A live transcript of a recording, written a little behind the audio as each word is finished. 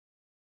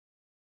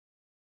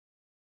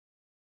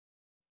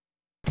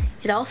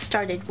It all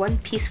started one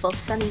peaceful,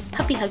 sunny,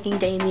 puppy-hugging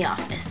day in the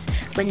office,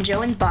 when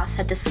Joe and Boss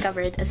had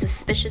discovered a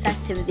suspicious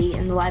activity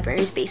in the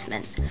library's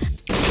basement.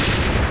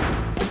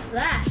 What's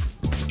that?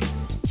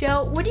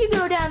 Joe, would you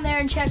go down there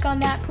and check on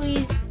that,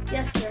 please?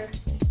 Yes, sir.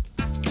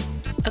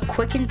 A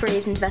quick and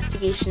brave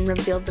investigation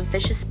revealed the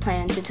vicious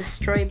plan to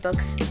destroy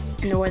books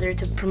in order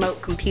to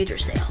promote computer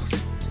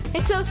sales.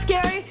 It's so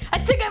scary, I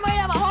think I might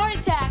have a heart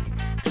attack.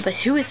 But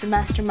who is the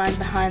mastermind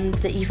behind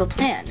the evil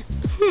plan?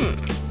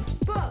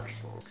 Books.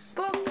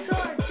 Books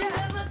are dead.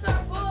 Give us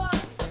our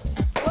books.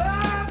 Where are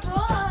our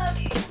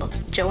books?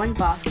 Joe and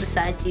Boss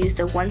decide to use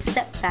the one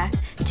step back,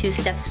 two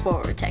steps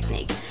forward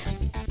technique.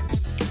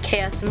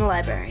 Chaos in the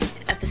Library,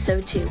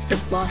 Episode 2, The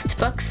Lost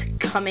Books,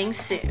 coming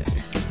soon.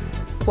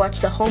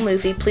 Watch the whole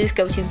movie, please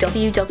go to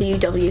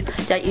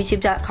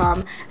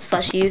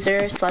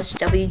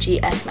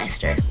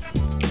www.youtube.com/user/WGSmeister.